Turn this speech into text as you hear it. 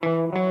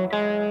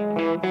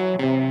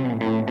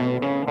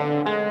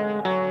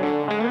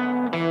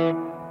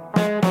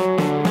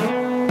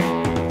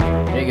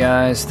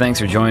guys, thanks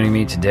for joining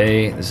me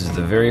today. This is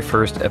the very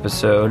first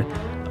episode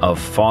of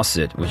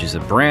Faucet, which is a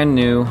brand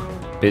new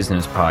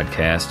business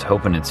podcast.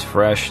 Hoping it's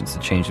fresh, it's a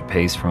change of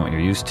pace from what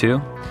you're used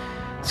to.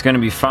 It's going to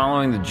be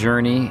following the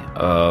journey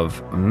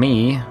of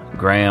me,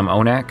 Graham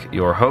Onak,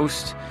 your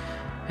host,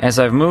 as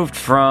I've moved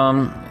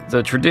from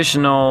the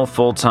traditional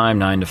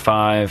full-time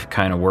 9-to-5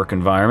 kind of work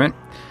environment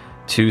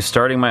to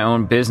starting my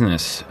own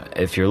business.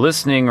 If you're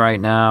listening right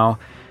now,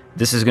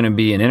 this is going to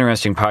be an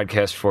interesting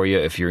podcast for you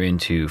if you're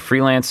into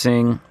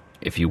freelancing,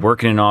 if you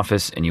work in an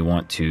office and you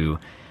want to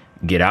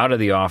get out of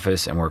the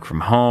office and work from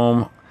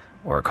home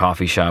or a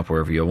coffee shop,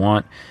 wherever you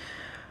want.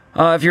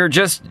 If you're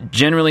just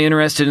generally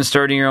interested in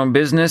starting your own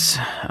business,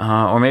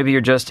 or maybe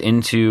you're just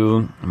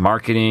into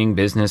marketing,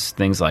 business,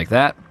 things like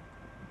that,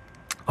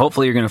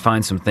 hopefully you're going to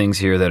find some things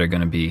here that are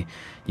going to be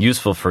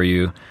useful for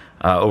you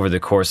over the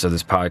course of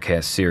this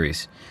podcast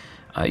series.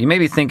 You may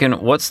be thinking,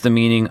 what's the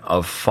meaning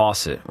of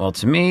faucet? Well,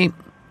 to me,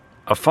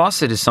 a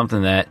faucet is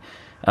something that,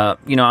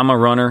 I'm a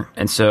runner,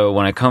 and so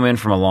when I come in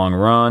from a long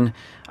run,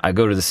 I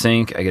go to the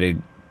sink, I get a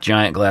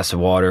giant glass of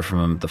water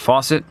from the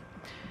faucet,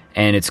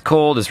 and it's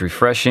cold, it's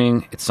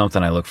refreshing, it's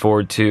something I look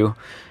forward to,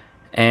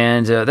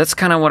 and that's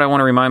kind of what I want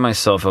to remind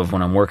myself of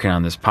when I'm working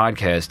on this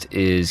podcast,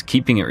 is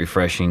keeping it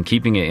refreshing,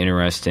 keeping it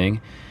interesting,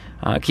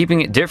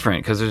 keeping it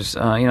different, because there's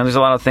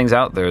a lot of things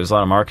out there. There's a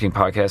lot of marketing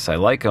podcasts. I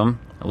like them.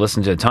 I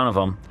listen to a ton of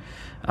them.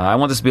 I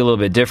want this to be a little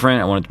bit different.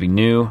 I want it to be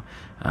new.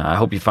 I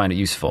hope you find it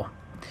useful.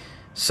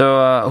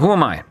 So, who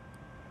am I?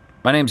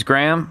 My name's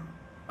Graham.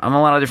 I'm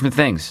a lot of different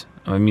things.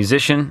 I'm a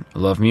musician. I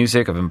love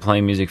music. I've been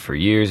playing music for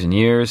years and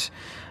years.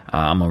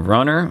 I'm a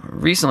runner.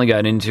 Recently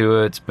got into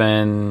it. It's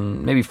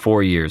been maybe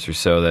 4 years or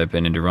so that I've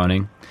been into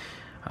running.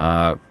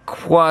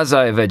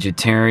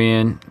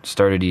 Quasi-vegetarian.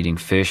 Started eating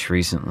fish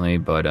recently,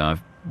 but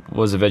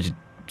was a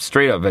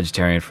straight-up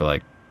vegetarian for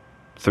like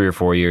 3 or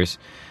 4 years.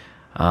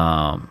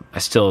 I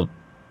still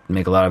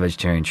make a lot of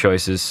vegetarian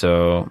choices,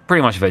 so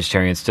pretty much a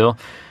vegetarian still.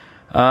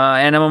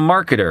 And I'm a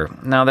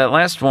marketer. Now, that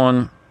last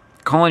one,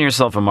 calling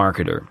yourself a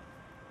marketer,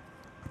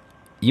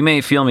 you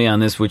may feel me on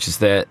this, which is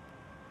that,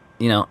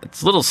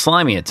 it's a little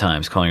slimy at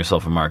times calling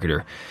yourself a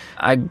marketer.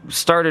 I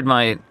started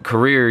my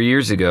career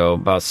years ago,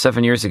 about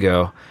 7 years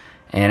ago,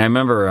 and I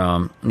remember,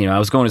 I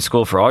was going to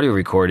school for audio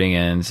recording,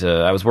 and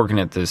I was working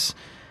at this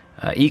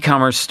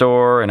e-commerce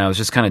store, and I was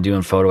just kind of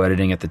doing photo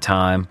editing at the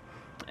time.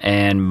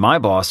 And my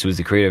boss, who was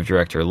the creative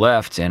director,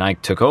 left, and I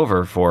took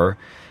over for her.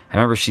 I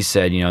remember she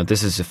said,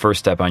 this is the first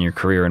step on your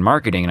career in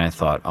marketing. And I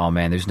thought, oh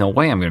man, there's no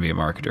way I'm going to be a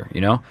marketer,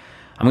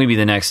 I'm going to be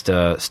the next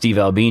Steve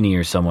Albini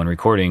or someone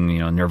recording,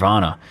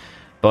 Nirvana.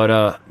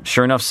 But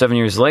sure enough, 7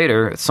 years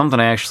later, it's something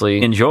I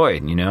actually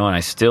enjoyed, and I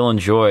still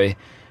enjoy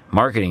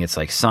marketing. It's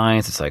like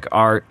science, it's like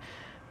art.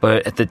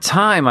 But at the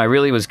time, I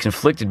really was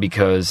conflicted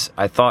because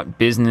I thought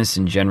business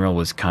in general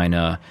was kind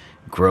of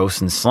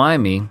gross and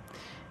slimy.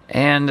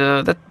 And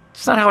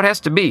that's not how it has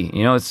to be.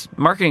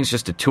 Marketing is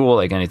just a tool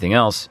like anything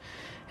else.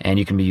 And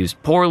you can be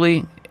used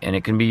poorly, and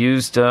it can be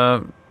used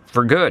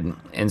for good.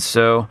 And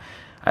so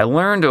I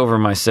learned over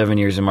my 7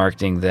 years of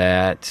marketing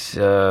that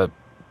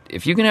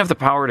if you can have the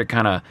power to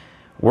kind of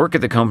work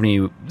at the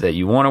company that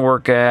you want to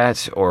work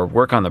at or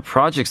work on the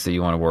projects that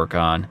you want to work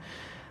on,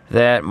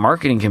 that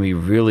marketing can be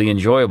really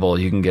enjoyable.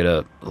 You can get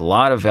a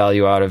lot of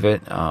value out of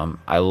it.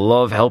 I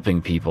love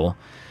helping people.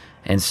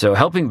 And so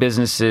helping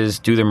businesses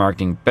do their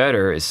marketing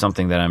better is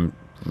something that I'm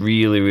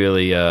really,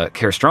 really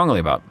care strongly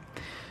about.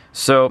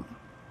 So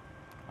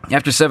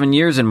after 7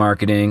 years in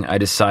marketing, I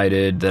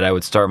decided that I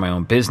would start my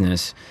own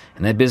business,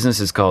 and that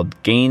business is called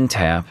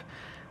GainTap,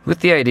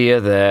 with the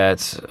idea that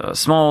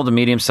small to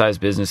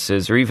medium-sized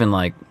businesses, or even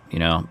like,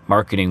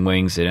 marketing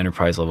wings at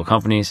enterprise-level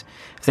companies,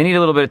 if they need a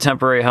little bit of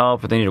temporary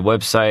help, if they need a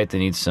website, they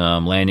need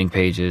some landing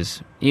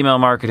pages, email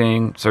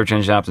marketing, search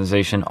engine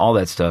optimization, all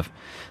that stuff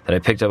that I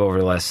picked up over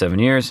the last 7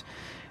 years,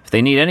 if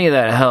they need any of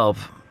that help,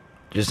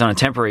 just on a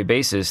temporary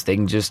basis, they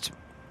can just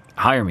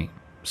hire me.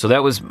 So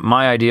that was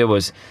my idea,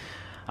 was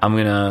I'm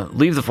going to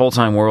leave the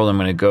full-time world. I'm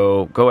going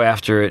to go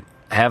after it,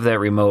 have that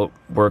remote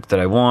work that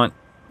I want,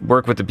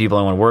 work with the people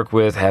I want to work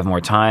with, have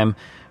more time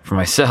for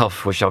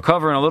myself, which I'll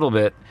cover in a little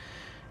bit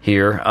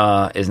here,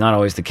 is not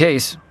always the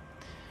case.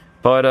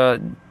 But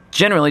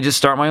generally just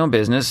start my own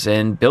business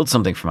and build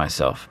something for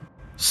myself.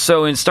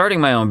 So in starting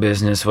my own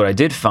business, what I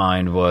did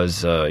find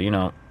was,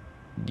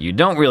 you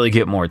don't really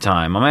get more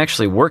time. I'm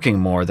actually working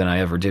more than I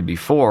ever did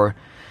before,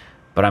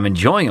 but I'm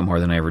enjoying it more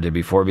than I ever did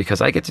before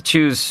because I get to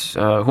choose who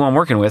I'm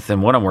working with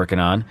and what I'm working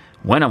on,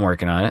 when I'm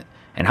working on it,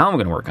 and how I'm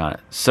going to work on it.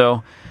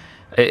 So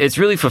it's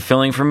really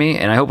fulfilling for me,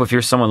 and I hope if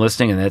you're someone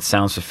listening and that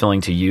sounds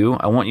fulfilling to you,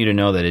 I want you to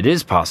know that it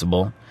is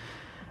possible.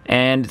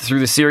 And through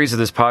the series of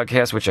this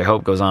podcast, which I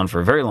hope goes on for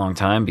a very long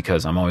time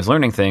because I'm always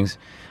learning things,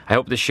 I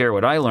hope to share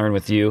what I learn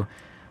with you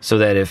so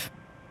that if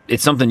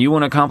it's something you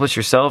want to accomplish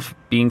yourself,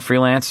 being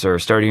freelance or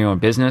starting your own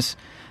business,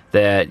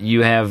 that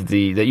you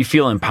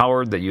feel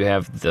empowered, that you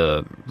have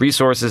the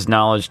resources,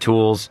 knowledge,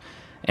 tools,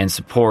 and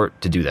support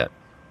to do that.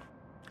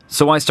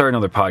 So why start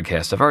another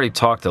podcast? I've already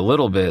talked a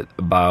little bit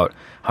about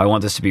how I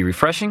want this to be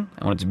refreshing.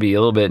 I want it to be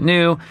a little bit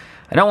new.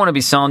 I don't want to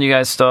be selling you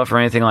guys stuff or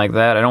anything like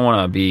that. I don't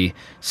want to be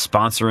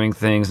sponsoring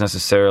things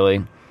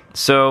necessarily.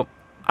 So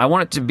I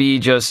want it to be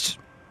just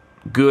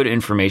good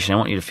information. I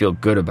want you to feel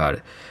good about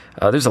it.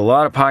 There's a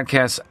lot of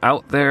podcasts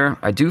out there.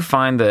 I do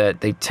find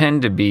that they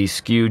tend to be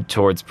skewed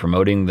towards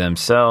promoting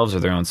themselves or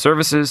their own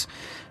services.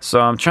 So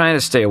I'm trying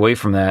to stay away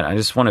from that. I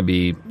just want to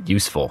be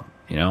useful.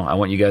 I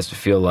want you guys to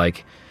feel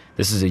like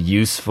this is a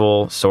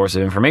useful source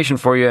of information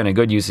for you and a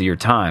good use of your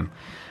time.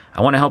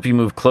 I want to help you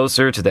move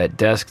closer to that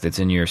desk that's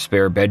in your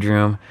spare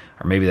bedroom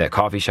or maybe that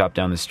coffee shop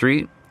down the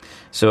street.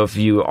 So if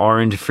you are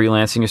into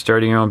freelancing or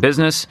starting your own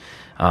business,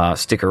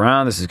 stick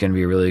around. This is going to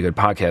be a really good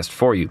podcast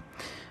for you.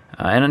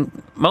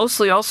 And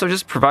mostly also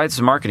just provide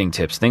some marketing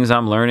tips, things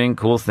I'm learning,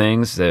 cool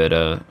things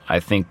that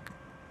I think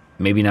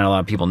maybe not a lot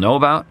of people know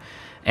about.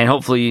 And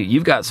hopefully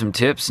you've got some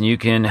tips and you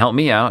can help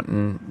me out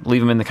and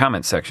leave them in the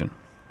comments section.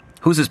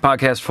 Who's this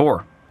podcast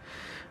for?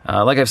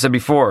 Like I've said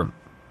before,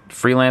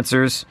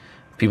 freelancers,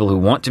 people who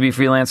want to be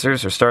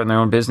freelancers or starting their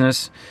own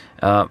business.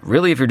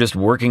 Really, if you're just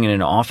working in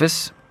an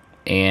office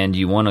and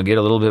you want to get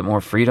a little bit more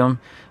freedom,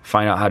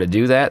 find out how to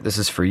do that, this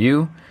is for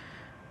you.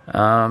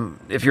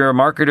 If you're a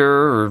marketer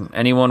or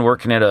anyone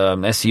working at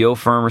an SEO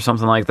firm or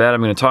something like that,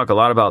 I'm going to talk a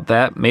lot about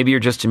that. Maybe you're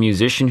just a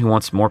musician who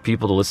wants more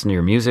people to listen to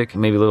your music,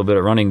 maybe a little bit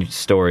of running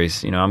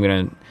stories. I'm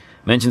going to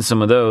mention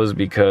some of those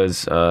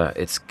because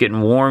it's getting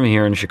warm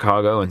here in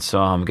Chicago, and so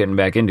I'm getting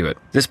back into it.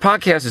 This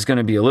podcast is going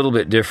to be a little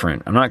bit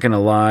different. I'm not going to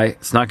lie.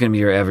 It's not going to be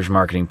your average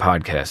marketing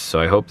podcast, so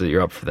I hope that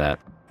you're up for that.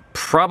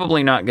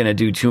 Probably not going to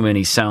do too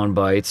many sound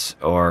bites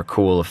or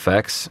cool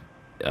effects.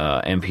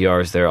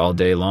 NPR is there all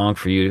day long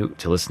for you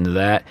to listen to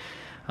that.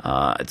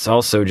 It's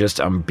also just,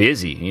 I'm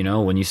busy.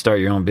 When you start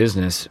your own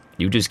business,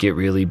 you just get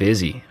really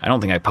busy. I don't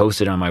think I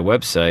posted on my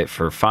website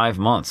for 5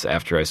 months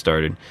after I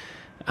started.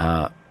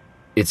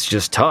 It's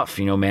just tough,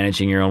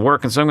 managing your own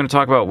work. And so I'm going to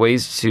talk about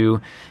ways to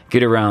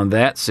get around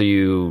that so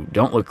you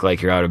don't look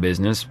like you're out of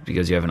business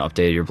because you haven't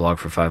updated your blog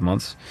for 5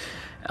 months.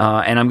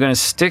 And I'm going to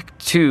stick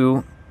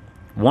to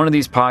one of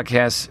these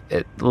podcasts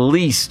at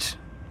least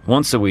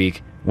once a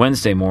week,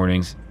 Wednesday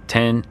mornings,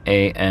 10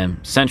 a.m.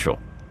 Central.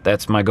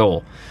 That's my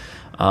goal.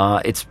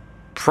 It's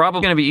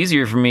probably going to be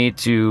easier for me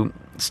to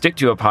stick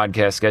to a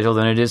podcast schedule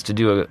than it is to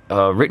do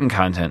a written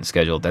content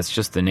schedule. That's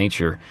just the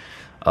nature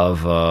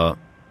of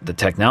the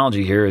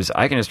technology here is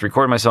I can just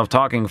record myself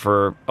talking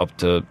for up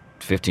to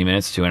 15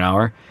 minutes to an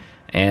hour,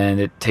 and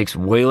it takes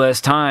way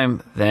less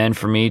time than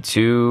for me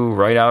to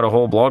write out a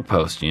whole blog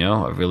post,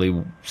 a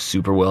really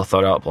super well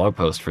thought out blog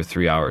post for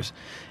 3 hours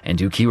and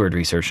do keyword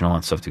research and all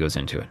that stuff that goes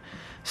into it.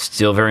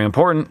 Still very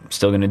important,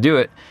 still going to do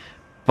it,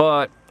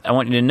 but I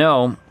want you to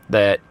know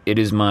that it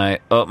is my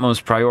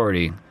utmost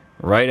priority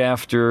right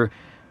after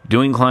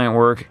doing client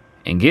work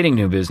and getting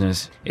new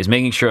business is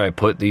making sure I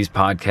put these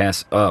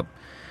podcasts up.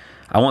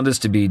 I want this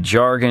to be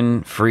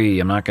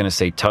jargon-free. I'm not going to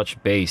say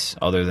touch base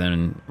other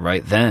than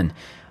right then.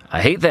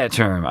 I hate that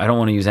term. I don't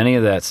want to use any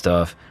of that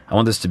stuff. I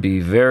want this to be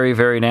very,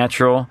 very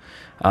natural.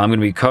 I'm going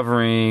to be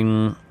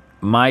covering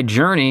my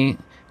journey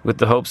with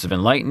the hopes of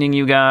enlightening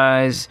you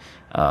guys,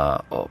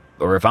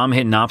 or if I'm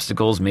hitting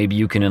obstacles, maybe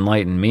you can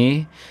enlighten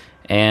me.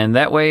 And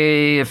that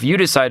way, if you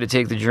decide to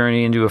take the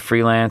journey into a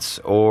freelance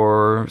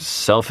or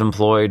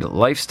self-employed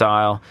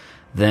lifestyle,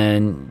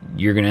 then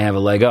you're going to have a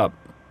leg up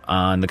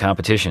on the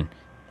competition.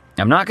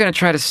 I'm not going to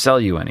try to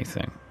sell you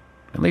anything,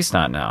 at least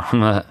not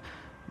now.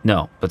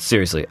 No, but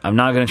seriously, I'm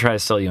not going to try to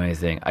sell you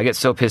anything. I get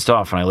so pissed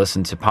off when I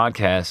listen to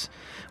podcasts,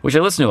 which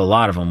I listen to a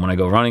lot of them. When I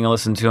go running, I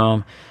listen to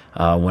them.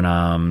 When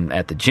I'm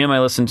at the gym,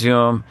 I listen to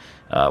them.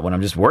 When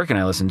I'm just working,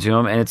 I listen to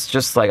them. And it's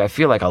just like I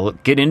feel like I'll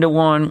get into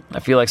one. I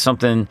feel like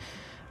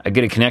I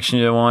get a connection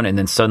to one, and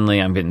then suddenly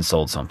I'm getting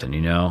sold something,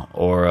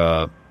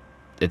 Or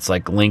it's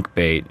like link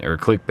bait or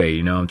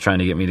clickbait, I'm trying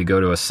to get me to go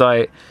to a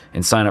site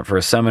and sign up for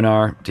a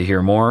seminar to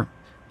hear more.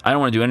 I don't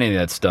want to do any of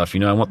that stuff.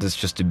 I want this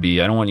just to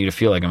be, I don't want you to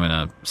feel like I'm going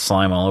to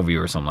slime all over you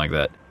or something like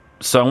that.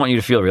 So I want you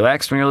to feel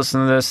relaxed when you're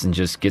listening to this and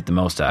just get the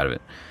most out of it.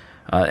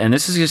 And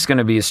this is just going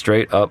to be a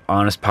straight up,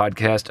 honest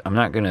podcast. I'm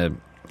not going to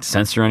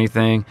censor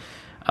anything.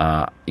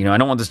 I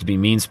don't want this to be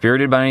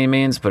mean-spirited by any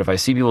means, but if I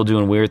see people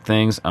doing weird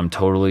things, I'm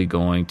totally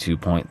going to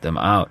point them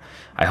out.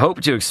 I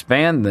hope to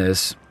expand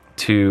this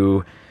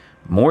to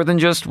more than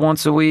just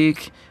once a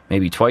week,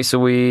 maybe twice a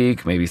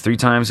week, maybe 3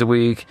 times a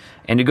week,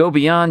 and to go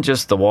beyond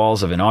just the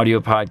walls of an audio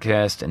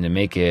podcast and to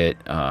make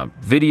it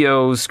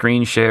videos,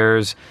 screen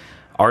shares,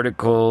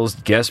 articles,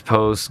 guest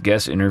posts,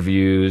 guest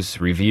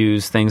interviews,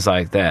 reviews, things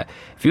like that.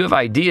 If you have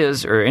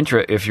ideas or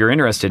if you're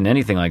interested in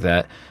anything like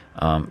that,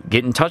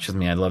 get in touch with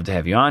me. I'd love to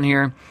have you on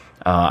here.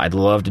 I'd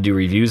love to do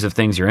reviews of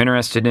things you're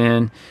interested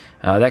in,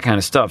 that kind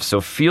of stuff.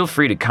 So feel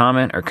free to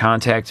comment or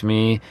contact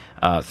me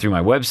through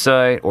my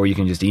website, or you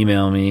can just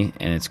email me,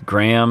 and it's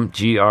Graham,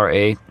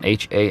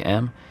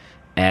 Graham,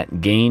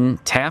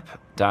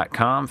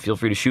 @gaintap.com. Feel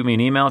free to shoot me an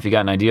email if you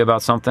got an idea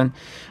about something.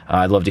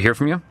 I'd love to hear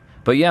from you.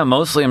 But yeah,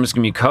 mostly I'm just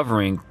going to be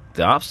covering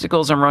the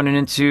obstacles I'm running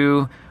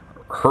into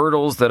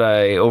hurdles that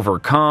I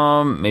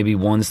overcome, maybe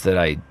ones that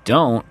I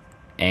don't.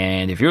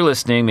 And if you're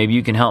listening, maybe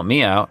you can help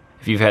me out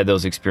if you've had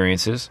those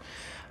experiences.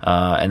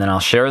 And then I'll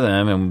share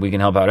them and we can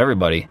help out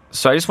everybody.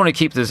 So I just want to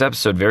keep this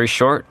episode very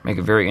short, make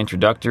it very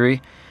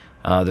introductory.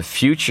 The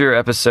future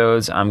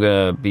episodes, I'm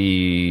going to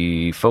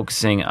be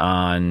focusing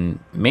on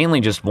mainly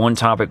just one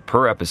topic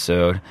per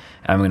episode.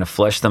 And I'm going to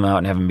flesh them out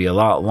and have them be a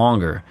lot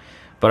longer.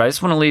 But I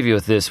just want to leave you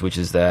with this, which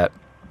is that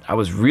I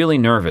was really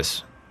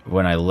nervous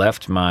when I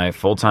left my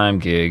full-time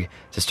gig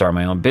to start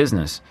my own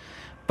business.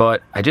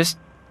 But I just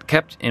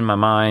kept in my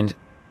mind,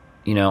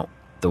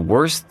 the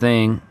worst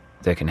thing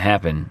that can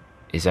happen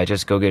is I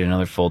just go get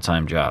another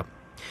full-time job.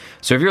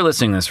 So if you're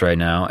listening to this right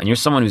now and you're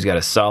someone who's got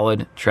a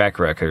solid track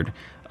record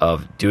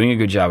of doing a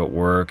good job at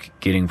work,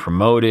 getting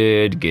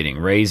promoted, getting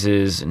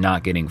raises,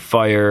 not getting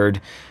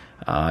fired,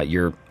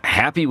 you're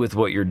happy with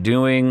what you're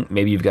doing,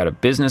 maybe you've got a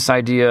business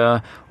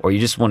idea, or you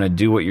just want to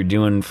do what you're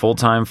doing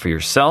full-time for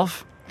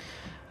yourself,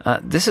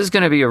 this is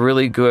going to be a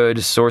really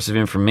good source of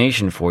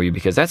information for you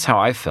because that's how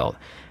I felt.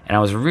 And I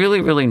was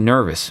really, really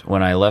nervous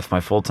when I left my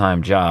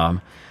full-time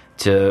job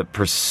to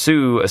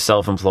pursue a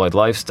self-employed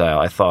lifestyle.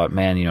 I thought,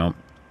 man,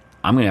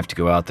 I'm going to have to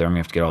go out there. I'm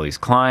going to have to get all these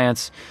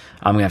clients.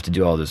 I'm going to have to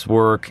do all this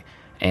work.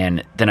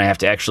 And then I have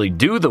to actually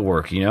do the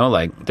work,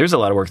 there's a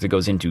lot of work that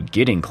goes into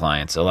getting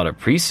clients, a lot of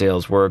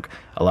pre-sales work,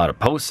 a lot of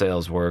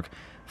post-sales work,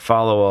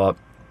 follow-up,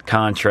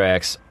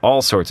 contracts,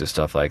 all sorts of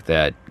stuff like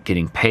that,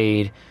 getting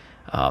paid,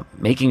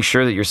 making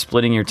sure that you're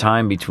splitting your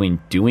time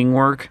between doing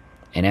work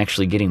and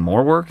actually getting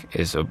more work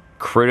is a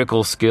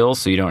critical skill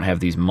so you don't have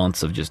these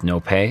months of just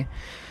no pay.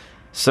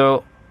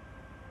 So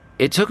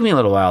it took me a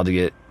little while to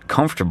get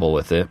comfortable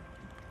with it,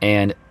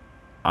 and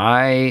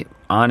I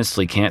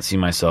honestly can't see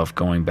myself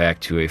going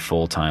back to a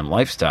full-time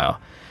lifestyle.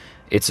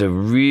 It's a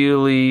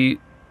really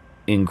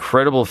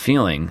incredible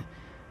feeling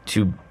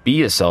to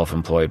be a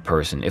self-employed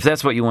person, if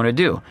that's what you want to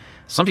do.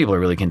 Some people are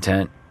really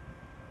content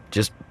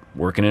just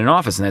working in an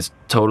office, and that's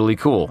totally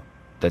cool.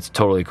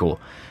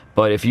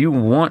 But if you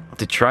want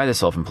to try the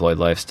self-employed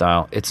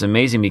lifestyle, it's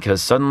amazing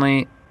because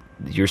suddenly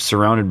you're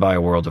surrounded by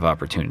a world of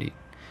opportunity.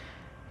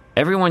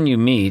 Everyone you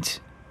meet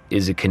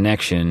is a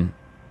connection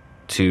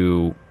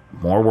to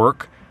more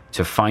work,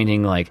 to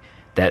finding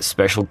that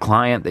special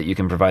client that you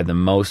can provide the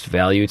most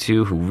value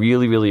to, who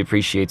really, really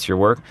appreciates your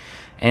work.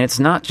 And it's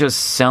not just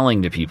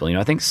selling to people.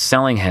 I think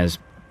selling has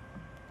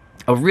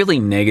a really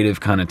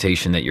negative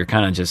connotation that you're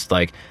kind of just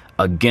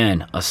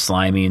again, a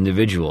slimy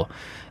individual.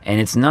 And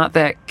it's not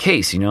that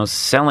case.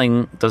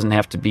 Selling doesn't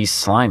have to be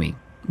slimy.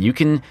 You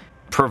can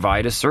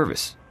provide a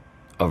service,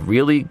 a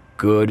really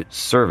good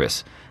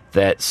service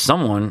that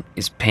someone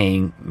is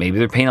paying. Maybe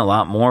they're paying a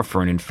lot more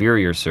for an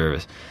inferior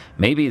service.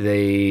 Maybe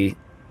they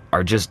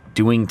are just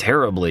doing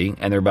terribly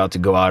and they're about to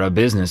go out of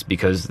business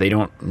because they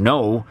don't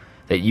know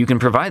that you can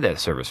provide that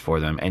service for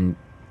them and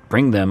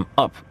bring them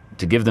up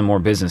to give them more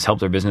business,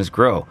 help their business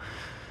grow.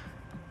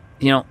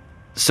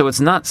 So it's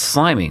not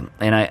slimy.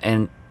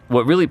 And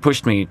what really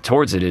pushed me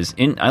towards it is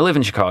I live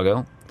in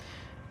Chicago,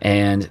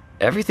 and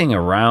everything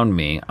around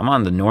me, I'm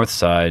on the north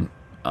side,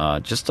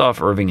 just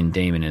off Irving and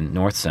Damon in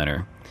North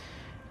Center.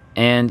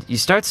 And you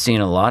start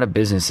seeing a lot of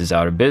businesses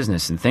out of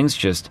business, and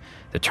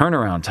the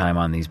turnaround time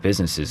on these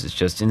businesses is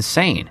just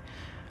insane.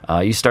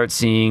 You start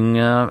seeing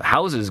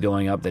houses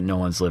going up that no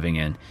one's living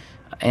in.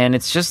 And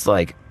it's just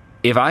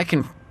if I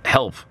can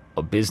help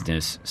a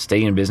business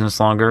stay in business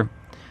longer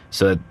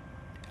so that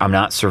I'm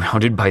not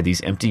surrounded by these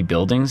empty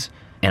buildings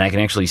and I can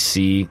actually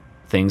see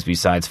things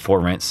besides for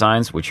rent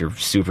signs, which are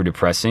super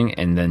depressing,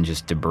 and then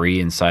just debris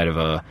inside of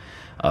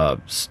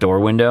a store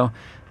window,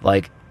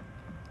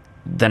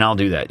 then I'll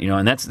do that,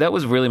 and that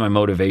was really my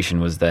motivation,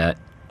 was that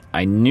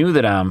I knew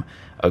that I'm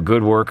a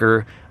good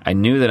worker. I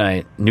knew that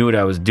I knew what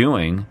I was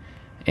doing,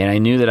 and I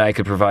knew that I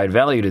could provide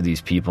value to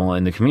these people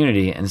in the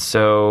community. And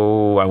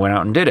so I went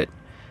out and did it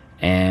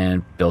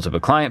and built up a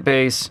client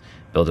base,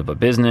 built up a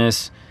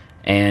business.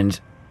 And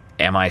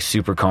am I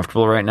super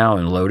comfortable right now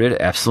and loaded?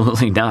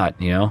 Absolutely not,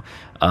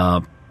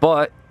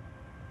 but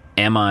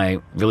am I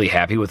really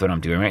happy with what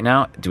I'm doing right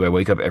now? Do I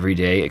wake up every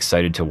day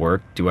excited to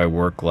work? Do I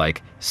work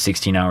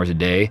 16 hours a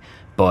day,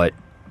 but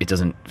it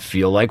doesn't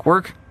feel like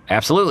work?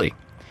 Absolutely.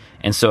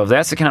 And so if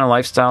that's the kind of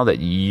lifestyle that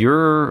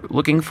you're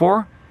looking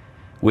for,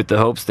 with the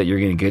hopes that you're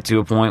going to get to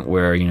a point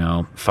where,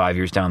 5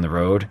 years down the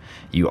road,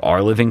 you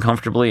are living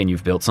comfortably and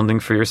you've built something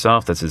for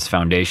yourself that's its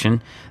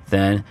foundation,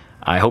 then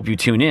I hope you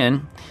tune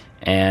in.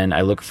 And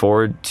I look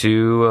forward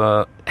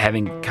to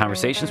having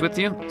conversations with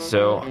you.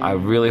 So I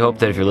really hope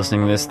that if you're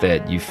listening to this,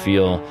 that you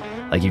feel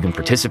like you can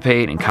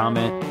participate and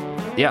comment.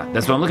 Yeah,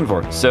 that's what I'm looking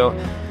for. So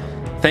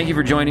thank you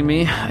for joining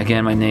me.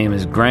 Again, my name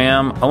is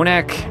Graham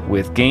Onek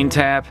with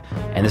GainTap,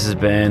 and this has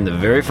been the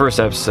very first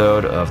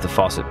episode of the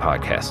Faucet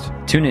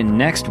Podcast. Tune in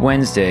next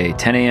Wednesday,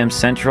 10 a.m.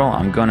 Central.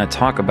 I'm going to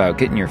talk about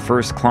getting your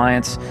first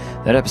clients.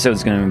 That episode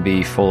is going to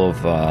be full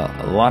of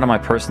a lot of my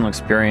personal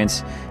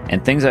experience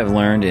and things I've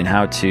learned in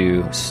how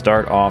to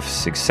start off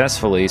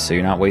successfully so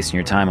you're not wasting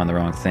your time on the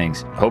wrong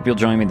things. Hope you'll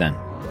join me then.